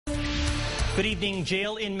Good evening.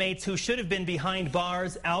 Jail inmates who should have been behind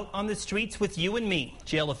bars out on the streets with you and me.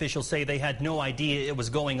 Jail officials say they had no idea it was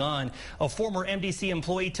going on. A former MDC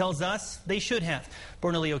employee tells us they should have.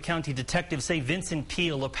 Bernalillo County detectives say Vincent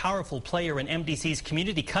Peel, a powerful player in MDC's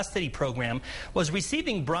community custody program, was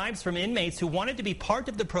receiving bribes from inmates who wanted to be part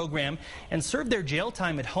of the program and serve their jail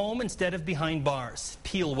time at home instead of behind bars.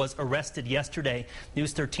 Peel was arrested yesterday.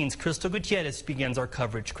 News 13's Crystal Gutierrez begins our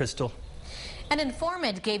coverage. Crystal. An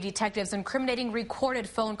informant gave detectives incriminating recorded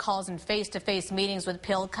phone calls and face-to-face meetings with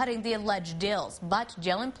Peel, cutting the alleged deals. But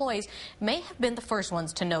jail employees may have been the first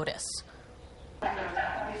ones to notice.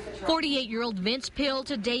 48-year-old Vince Peel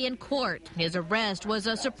today in court. His arrest was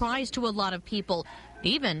a surprise to a lot of people,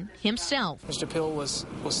 even himself. Mr. Peel was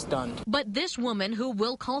stunned. But this woman, who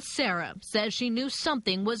we'll call Sarah, says she knew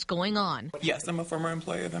something was going on. Yes, I'm a former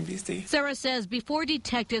employee of MDC. Sarah says before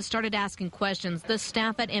detectives started asking questions, the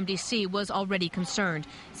staff at MDC was already concerned.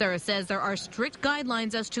 Sarah says there are strict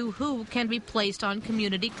guidelines as to who can be placed on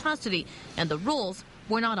community custody, and the rules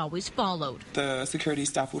were not always followed. The security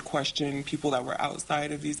staff would question people that were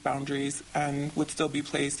outside of these boundaries and would still be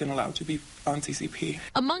placed and allowed to be on CCP.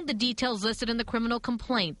 Among the details listed in the criminal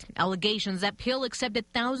complaint, allegations that Peel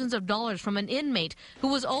accepted thousands of dollars from an inmate who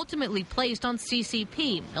was ultimately placed on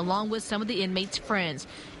CCP, along with some of the inmates' friends.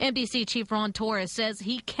 MDC Chief Ron Torres says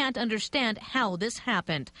he can't understand how this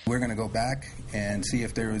happened. We're going to go back and see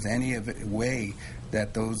if there was any way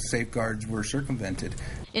that those safeguards were circumvented.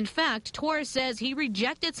 In fact, Torres says he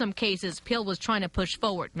rejected some cases Peel was trying to push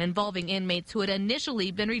forward involving inmates who had initially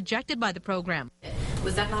been rejected by the program.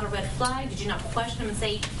 Was that not a red flag? Did you not question him and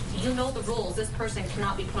say, you know the rules, this person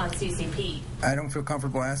cannot be put on CCP? I don't feel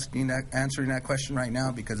comfortable answering that question right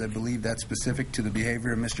now because I believe that's specific to the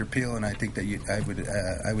behavior of Mr. Peel, and I think that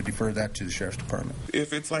I would defer that to the Sheriff's Department.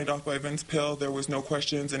 If it's signed off by Vince Peel, there was no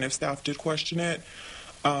questions, and if staff did question it,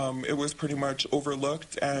 it was pretty much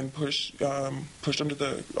overlooked and pushed under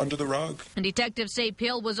the rug. And detectives say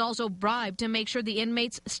Peel was also bribed to make sure the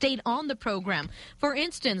inmates stayed on the program. For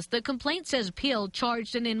instance, the complaint says Peel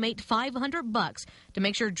charged an inmate $500 to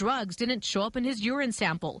make sure drugs didn't show up in his urine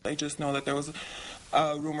sample. I just know that there was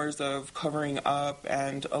rumors of covering up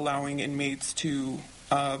and allowing inmates to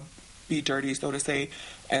be dirty, so to say,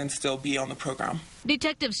 and still be on the program.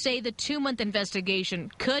 Detectives say the 2-month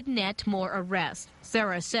investigation could net more arrests.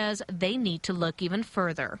 Sarah says they need to look even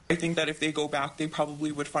further. I think that if they go back, they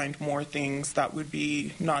probably would find more things that would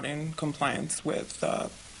be not in compliance with,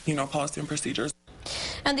 policy and procedures.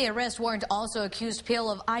 And the arrest warrant also accused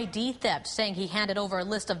Peel of ID theft, saying he handed over a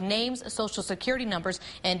list of names, social security numbers,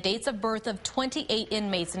 and dates of birth of 28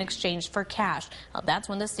 inmates in exchange for cash. That's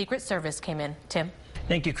when the Secret Service came in. Tim?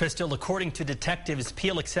 Thank you, Crystal. According to detectives,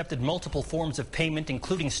 Peel accepted multiple forms of payment,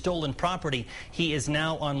 including stolen property. He is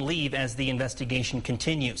now on leave as the investigation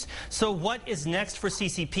continues. So what is next for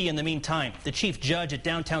CCP in the meantime? The chief judge at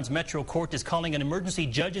downtown's Metro Court is calling an emergency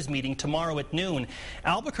judges meeting tomorrow at noon.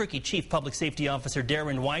 Albuquerque Chief Public Safety Officer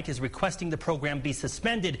Darren White is requesting the program be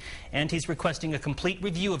suspended, and he's requesting a complete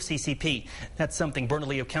review of CCP. That's something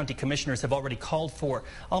Bernalillo County commissioners have already called for.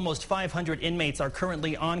 Almost 500 inmates are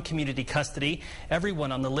currently on community custody. Everyone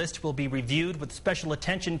on the list will be reviewed with special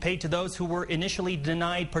attention paid to those who were initially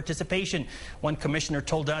denied participation. One commissioner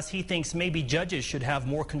told us he thinks maybe judges should have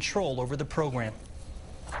more control over the program.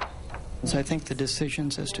 So I think the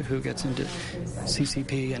decisions as to who gets into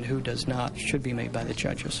CCP and who does not should be made by the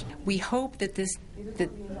judges. We hope that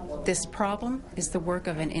this problem is the work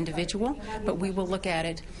of an individual, but we will look at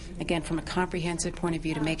it, again, from a comprehensive point of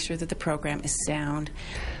view to make sure that the program is sound.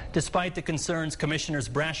 Despite the concerns, Commissioners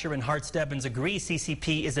Brasher and Hart-Stebbins agree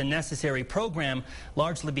CCP is a necessary program,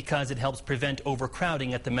 largely because it helps prevent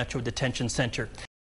overcrowding at the Metro Detention Center.